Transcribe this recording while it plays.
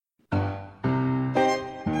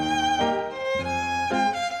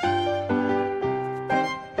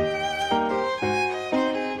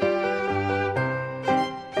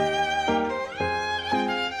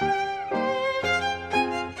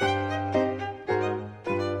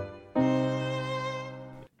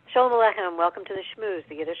Shalom Aleichem, welcome to the Shmooze,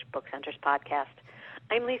 the Yiddish Book Center's podcast.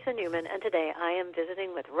 I'm Lisa Newman, and today I am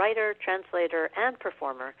visiting with writer, translator, and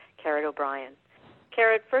performer Klara O'Brien.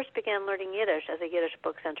 Klara first began learning Yiddish as a Yiddish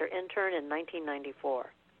Book Center intern in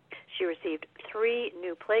 1994. She received 3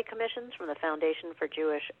 new play commissions from the Foundation for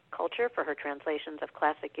Jewish Culture for her translations of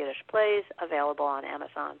classic Yiddish plays available on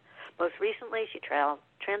Amazon. Most recently, she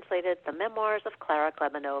translated the Memoirs of Klara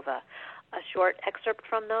Klebanova. A short excerpt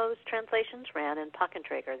from those translations ran in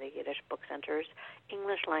Pakenträger, the Yiddish Book Center's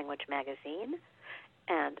English language magazine,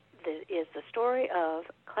 and this is the story of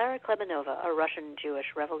Klara Klebanova, a Russian Jewish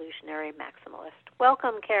revolutionary maximalist.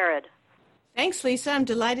 Welcome, Klara. Thanks, Lisa. I'm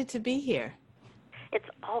delighted to be here. It's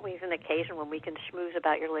always an occasion when we can schmooze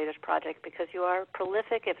about your latest project because you are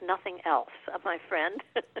prolific, if nothing else, my friend.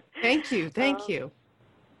 Thank you. Thank you.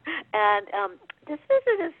 And this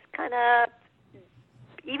is kind of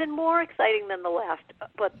even more exciting than the last,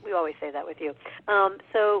 but we always say that with you.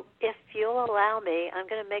 So if you'll allow me, I'm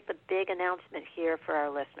going to make the big announcement here for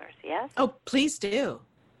our listeners, yes? Oh, please do.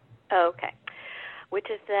 Okay. Which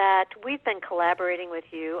is that we've been collaborating with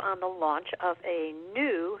you on the launch of a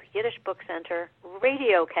new Yiddish Book Center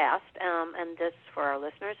radio cast, and this, for our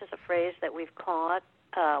listeners, is a phrase that we've coined,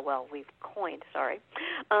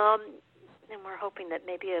 and we're hoping that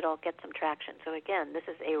maybe it'll get some traction. So again, this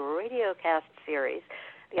is a radio cast series.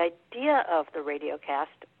 The idea of the radio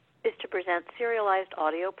cast is to present serialized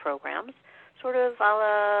audio programs, sort of a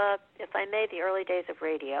la, if I may, the early days of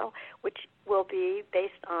radio, which will be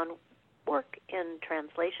based on work in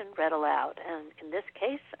translation read aloud. And in this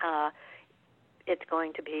case, it's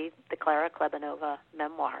going to be the Klara Klebanova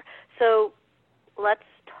memoir. So let's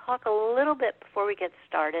talk a little bit before we get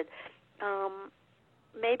started,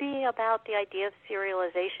 maybe about the idea of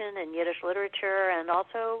serialization in Yiddish literature and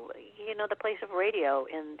also, the place of radio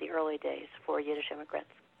in the early days for Yiddish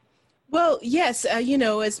immigrants. Well, yes,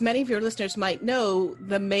 as many of your listeners might know,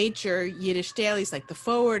 the major Yiddish dailies like the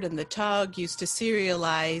Forward and the Tug used to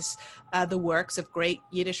serialize the works of great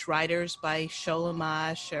Yiddish writers by Sholem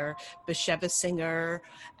Asch or Besheva Singer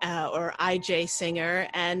or I.J. Singer,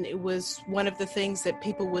 and it was one of the things that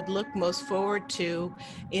people would look most forward to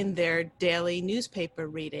in their daily newspaper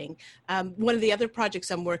reading. One of the other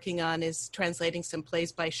projects I'm working on is translating some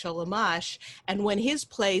plays by Sholem Asch, and when his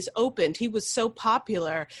plays opened, he was so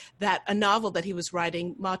popular that a novel that he was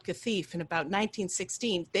writing, Motka Thief, in about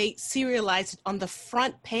 1916, they serialized it on the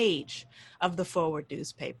front page of the Forward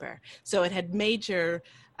newspaper. So it had major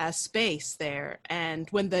space there. And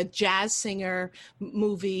when the Jazz Singer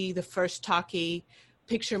movie, the first talkie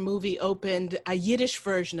picture movie opened, a Yiddish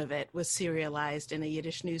version of it was serialized in a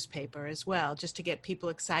Yiddish newspaper as well, just to get people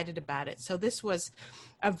excited about it. So this was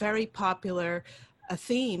a very popular a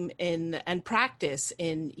theme and practice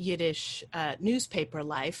in Yiddish newspaper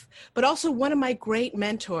life. But also one of my great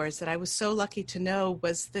mentors that I was so lucky to know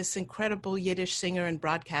was this incredible Yiddish singer and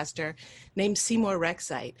broadcaster named Seymour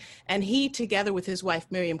Rexite. And he, together with his wife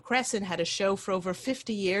Miriam Crescent, had a show for over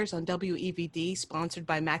 50 years on WEVD, sponsored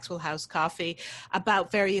by Maxwell House Coffee, about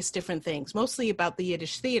various different things, mostly about the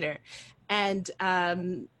Yiddish theater. And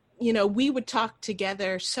we would talk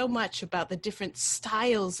together so much about the different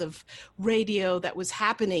styles of radio that was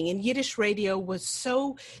happening. And Yiddish radio was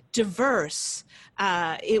so diverse.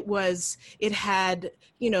 It had,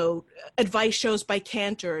 advice shows by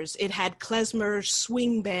cantors. It had klezmer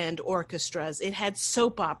swing band orchestras. It had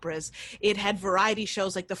soap operas. It had variety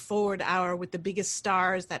shows like the Forward Hour with the biggest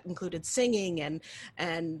stars that included singing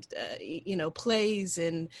and plays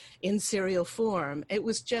in serial form. It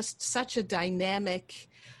was just such a dynamic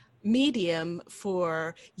medium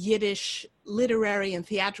for Yiddish literary and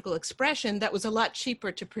theatrical expression that was a lot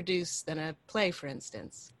cheaper to produce than a play, for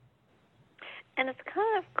instance. And it's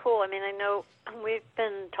kind of cool. I mean, I know we've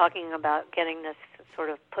been talking about getting this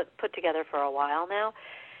sort of put together for a while now,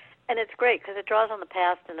 and it's great because it draws on the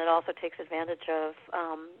past and it also takes advantage of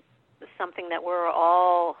something that we're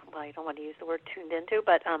all, well, I don't want to use the word tuned into,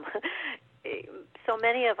 but so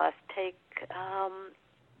many of us take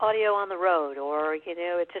audio on the road, or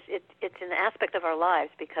it's an aspect of our lives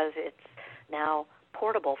because it's now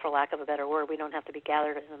portable, for lack of a better word. We don't have to be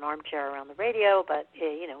gathered in an armchair around the radio, but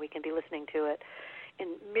we can be listening to it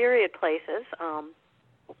in myriad places.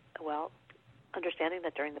 Understanding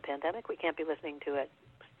that during the pandemic we can't be listening to it,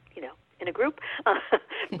 in a group.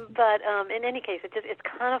 But in any case, it's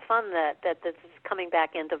kind of fun that this is coming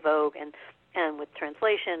back into vogue, and with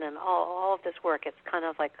translation and all of this work, it's kind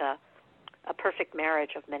of like a perfect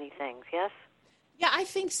marriage of many things, yes? Yeah, I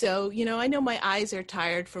think so. I know my eyes are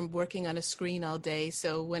tired from working on a screen all day.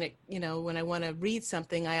 So when I want to read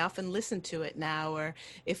something, I often listen to it now. Or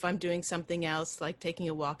if I'm doing something else, like taking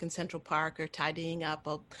a walk in Central Park or tidying up,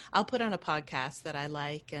 I'll put on a podcast that I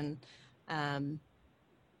like, and um,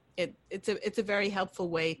 it's a very helpful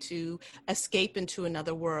way to escape into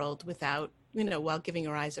another world without while giving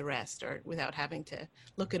your eyes a rest, or without having to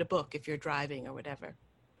look at a book if you're driving or whatever.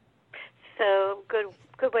 So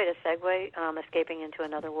good way to segue, escaping into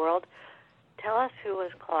another world. Tell us, who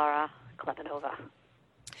was Klara Klebanova?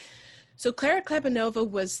 So Klara Klebanova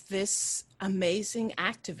was this amazing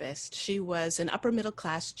activist. She was an upper middle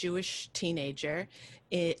class Jewish teenager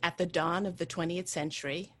at the dawn of the 20th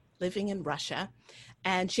century, living in Russia.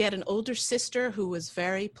 And she had an older sister who was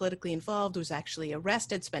very politically involved, who was actually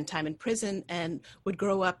arrested, spent time in prison, and would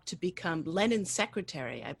grow up to become Lenin's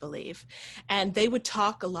secretary, I believe. And they would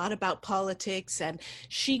talk a lot about politics, and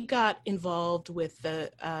she got involved with the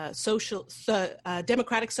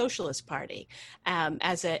Democratic Socialist Party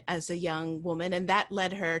as a young woman, and that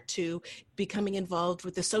led her to becoming involved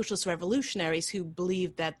with the socialist revolutionaries, who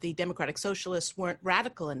believed that the Democratic Socialists weren't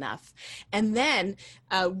radical enough. And then,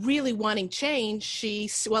 really wanting change, she,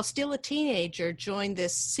 while still a teenager, joined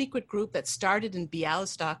this secret group that started in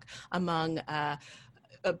Białystok among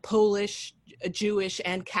Polish, Jewish,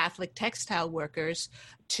 and Catholic textile workers,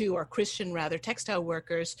 or Christian rather, textile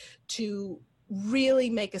workers, to really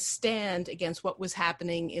make a stand against what was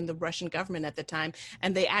happening in the Russian government at the time.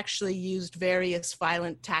 And they actually used various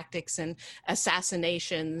violent tactics and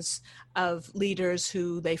assassinations of leaders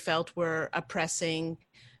who they felt were oppressing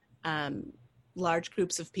large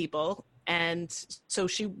groups of people. And so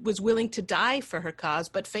she was willing to die for her cause,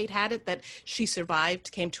 but fate had it that she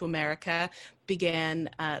survived, came to America,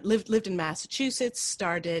 lived in Massachusetts,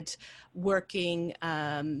 started working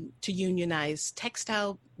to unionize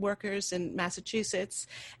textile workers in Massachusetts,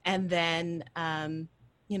 and then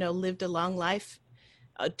lived a long life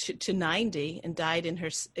to 90, and died in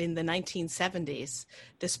the 1970s,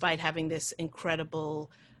 despite having this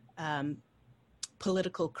incredible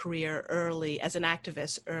political career as an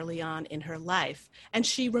activist early on in her life. And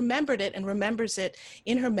she remembered it and remembers it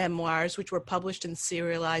in her memoirs, which were published in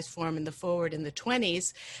serialized form in the foreword in the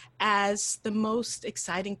 20s, as the most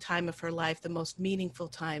exciting time of her life, the most meaningful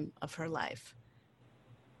time of her life.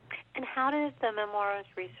 And how did the memoirs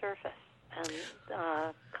resurface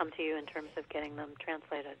and come to you in terms of getting them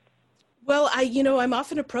translated? Well, I'm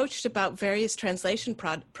often approached about various translation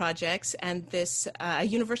projects, and this a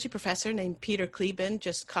university professor named Peter Kleban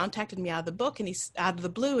just contacted me out of the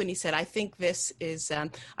blue, and he said, "I think this is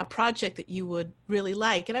a project that you would really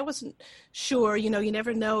like." And I wasn't sure. You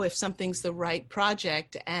never know if something's the right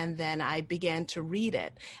project. And then I began to read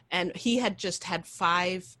it, and he had just had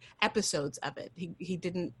 5 episodes of it. He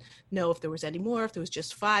didn't know if there was any more, if there was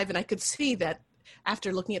just 5, and I could see that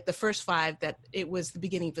after looking at the first 5, that it was the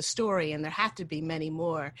beginning of a story, and there had to be many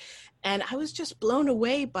more. And I was just blown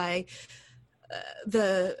away by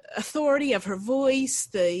the authority of her voice,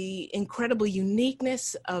 the incredible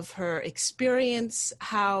uniqueness of her experience,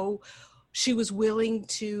 how she was willing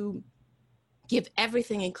to give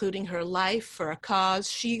everything, including her life, for a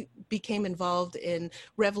cause. She became involved in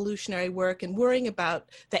revolutionary work and worrying about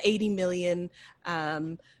the 80 million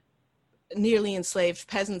nearly enslaved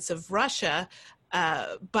peasants of Russia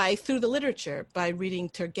through the literature, by reading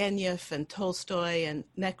Turgenev and Tolstoy and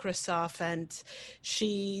Nekrasov. And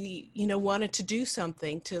she, wanted to do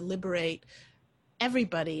something to liberate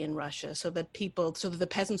everybody in Russia, so that the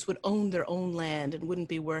peasants would own their own land and wouldn't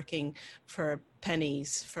be working for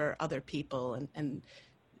pennies for other people. And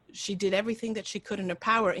she did everything that she could in her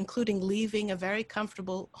power, including leaving a very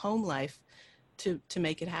comfortable home life to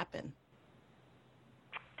make it happen.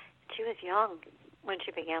 She was young when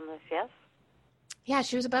she began this, yes? Yeah,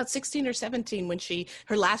 she was about 16 or 17 when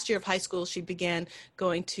her last year of high school, she began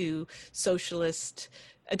going to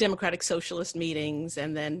democratic socialist meetings,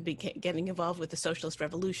 and then getting involved with the socialist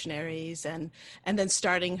revolutionaries, and then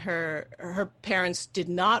starting her parents did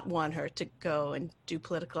not want her to go and do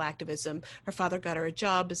political activism. Her father got her a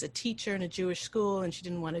job as a teacher in a Jewish school, and she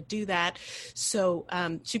didn't want to do that. So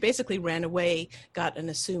she basically ran away, got an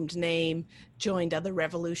assumed name, joined other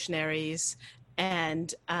revolutionaries.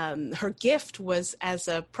 And her gift was as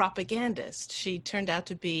a propagandist. She turned out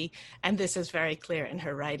to be, and this is very clear in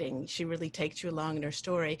her writing, she really takes you along in her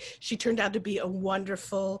story. She turned out to be a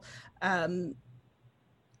wonderful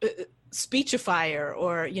speechifier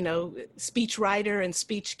or, speech writer and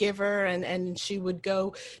speech giver. And she would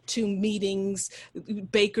go to meetings,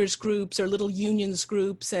 bakers groups or little unions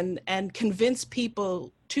groups and convince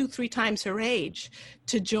people 2-3 times her age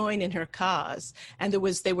to join in her cause. And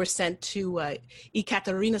they were sent to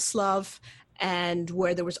Ekaterinoslav, and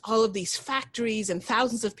where there was all of these factories and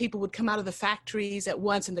thousands of people would come out of the factories at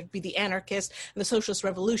once, and there'd be the anarchists and the socialist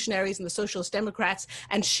revolutionaries and the socialist democrats.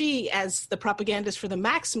 And she, as the propagandist for the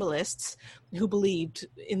maximalists who believed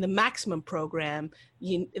in the maximum program,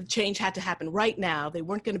 change had to happen right now. They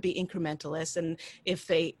weren't going to be incrementalists. And if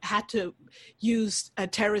they had to use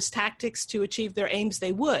terrorist tactics to achieve their aims,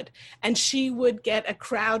 they would. And she would get a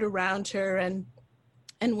crowd around her and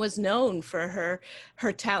was known for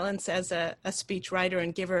her talents as a speechwriter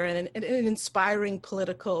and giver and an inspiring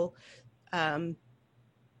political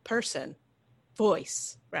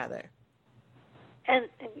voice, rather. And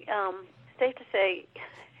safe to say,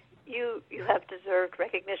 you have deserved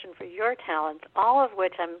recognition for your talents, all of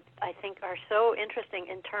which I think are so interesting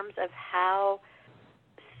in terms of how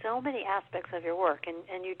so many aspects of your work,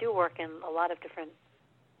 and you do work in a lot of different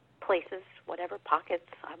places, whatever, pockets,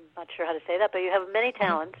 I'm not sure how to say that, but you have many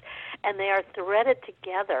talents, and they are threaded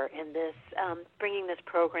together in this, bringing this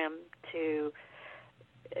program to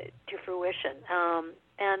fruition.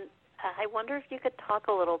 And I wonder if you could talk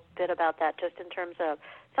a little bit about that, just in terms of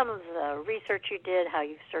some of the research you did, how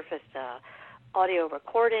you surfaced audio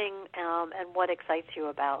recording, and what excites you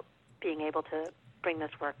about being able to bring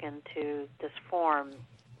this work into this form,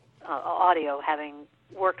 audio, having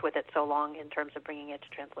worked with it so long in terms of bringing it to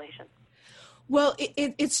translation. Well,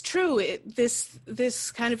 it's true.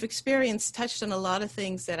 This kind of experience touched on a lot of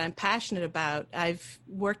things that I'm passionate about. I've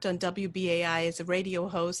worked on WBAI as a radio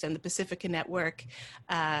host and the Pacifica Network,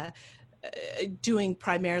 doing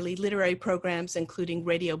primarily literary programs, including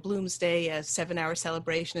Radio Bloomsday, a 7-hour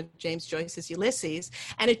celebration of James Joyce's Ulysses.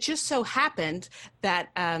 And it just so happened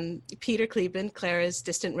that Peter Kleben, Klara's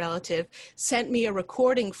distant relative, sent me a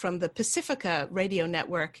recording from the Pacifica radio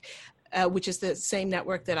network, which is the same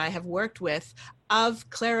network that I have worked with, of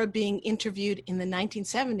Klara being interviewed in the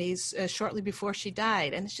 1970s, shortly before she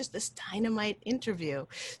died. And it's just this dynamite interview.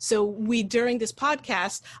 So during this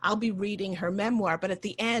podcast, I'll be reading her memoir, but at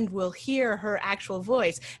the end, we'll hear her actual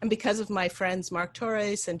voice. And because of my friends Mark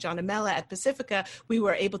Torres and John Amella at Pacifica, we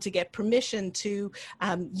were able to get permission to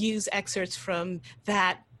use excerpts from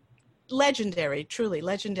that truly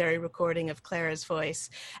legendary recording of Klara's voice.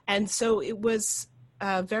 And so it was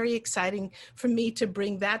very exciting for me to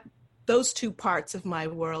bring those two parts of my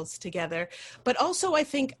worlds together. But also, I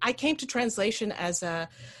think I came to translation as a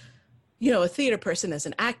theater person, as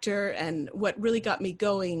an actor, and what really got me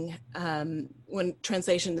going when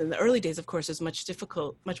translation in the early days, of course, is much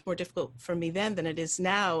more difficult for me then than it is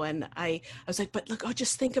now. And I was like, but look,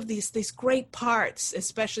 just think of these great parts,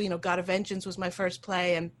 especially, God of Vengeance was my first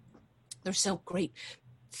play, and there's so great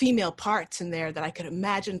female parts in there that I could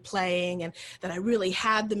imagine playing, and that I really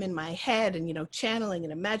had them in my head, and channeling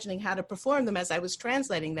and imagining how to perform them as I was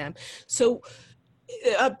translating them. So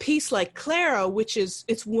a piece like Klara,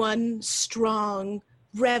 it's one strong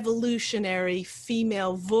revolutionary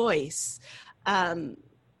female voice,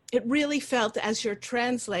 it really felt, as you're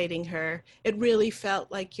translating her, it really felt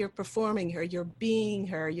like you're performing her, you're being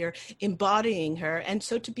her, you're embodying her. And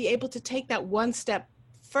so to be able to take that one step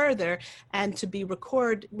further and to be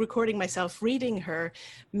recording myself reading her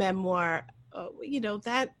memoir,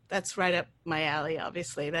 that's right up my alley.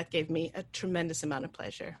 Obviously, that gave me a tremendous amount of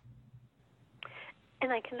pleasure.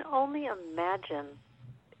 And I can only imagine,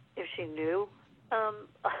 if she knew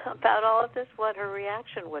about all of this, what her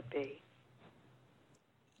reaction would be.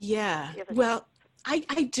 Yeah, well,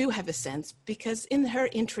 I do have a sense, because in her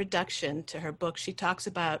introduction to her book, she talks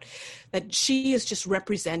about that she is just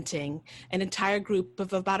representing an entire group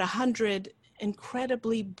of about 100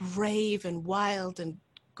 incredibly brave and wild and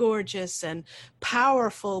gorgeous and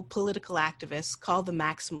powerful political activists called the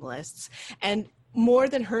Maximalists. And more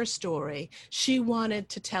than her story, she wanted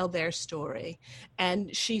to tell their story.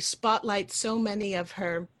 And she spotlights so many of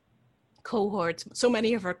her cohorts, so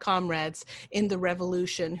many of her comrades in the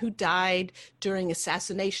revolution who died during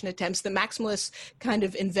assassination attempts. The Maximalists kind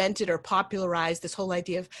of invented or popularized this whole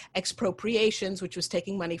idea of expropriations, which was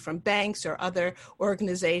taking money from banks or other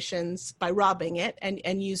organizations by robbing it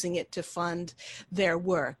and using it to fund their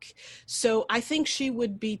work. So I think she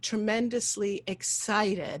would be tremendously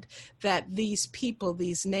excited that these people,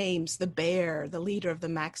 these names, the Bear, the leader of the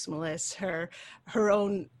Maximalists, her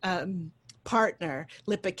own partner,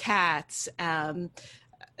 Lippa Katz,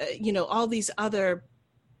 all these other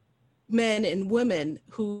men and women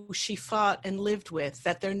who she fought and lived with,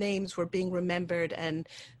 that their names were being remembered and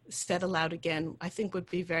said aloud again, I think would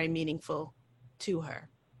be very meaningful to her.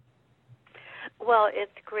 Well,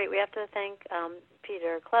 it's great. We have to thank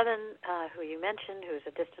Peter Kleban, who you mentioned, who's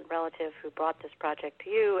a distant relative who brought this project to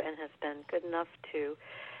you and has been good enough to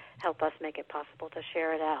help us make it possible to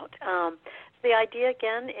share it out. The idea,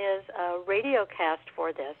 again, is a radio cast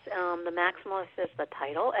for this. The Maximalist is the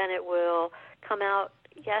title, and it will come out,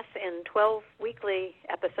 yes, in 12 weekly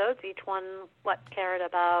episodes, each one, Kara,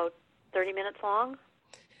 about 30 minutes long?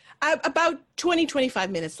 About 20,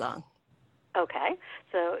 25 minutes long. Okay,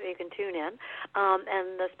 so you can tune in.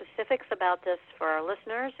 And the specifics about this for our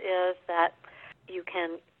listeners is that you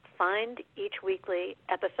can find each weekly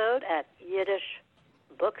episode at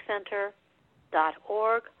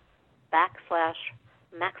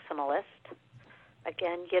yiddishbookcenter.org/maximalist.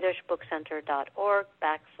 Again,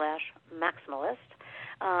 yiddishbookcenter.org/maximalist.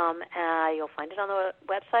 You'll find it on the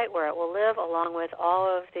website where it will live, along with all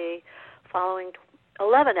of the following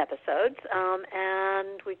 11 episodes,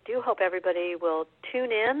 and we do hope everybody will tune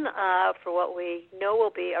in for what we know will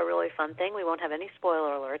be a really fun thing. We won't have any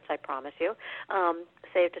spoiler alerts, I promise you.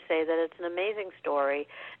 Safe to say that it's an amazing story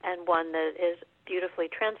and one that is beautifully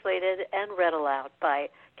translated and read aloud by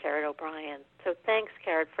Klara O'Brien. So thanks,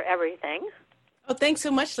 Kara, for everything. Oh, thanks so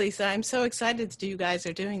much, Lisa. I'm so excited that you guys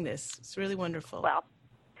are doing this. It's really wonderful. Well,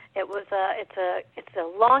 it's a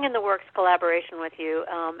long in the works collaboration with you,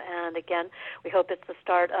 and again, we hope it's the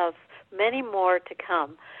start of many more to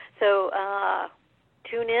come. So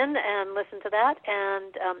tune in and listen to that,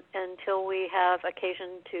 and until we have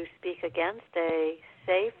occasion to speak again, stay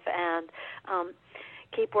safe and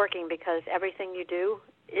keep working, because everything you do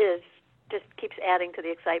just keeps adding to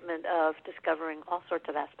the excitement of discovering all sorts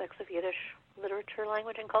of aspects of Yiddish literature,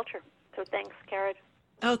 language, and culture. So thanks, Kara.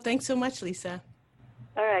 Oh, thanks so much, Lisa.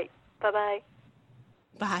 All right. Bye-bye.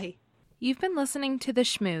 Bye. You've been listening to The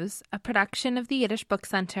Schmooze, a production of the Yiddish Book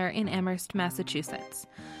Center in Amherst, Massachusetts.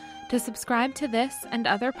 To subscribe to this and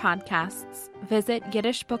other podcasts, visit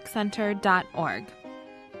yiddishbookcenter.org.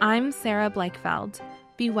 I'm Sarah Blakefeld.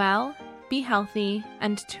 Be well, be healthy,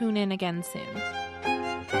 and tune in again soon.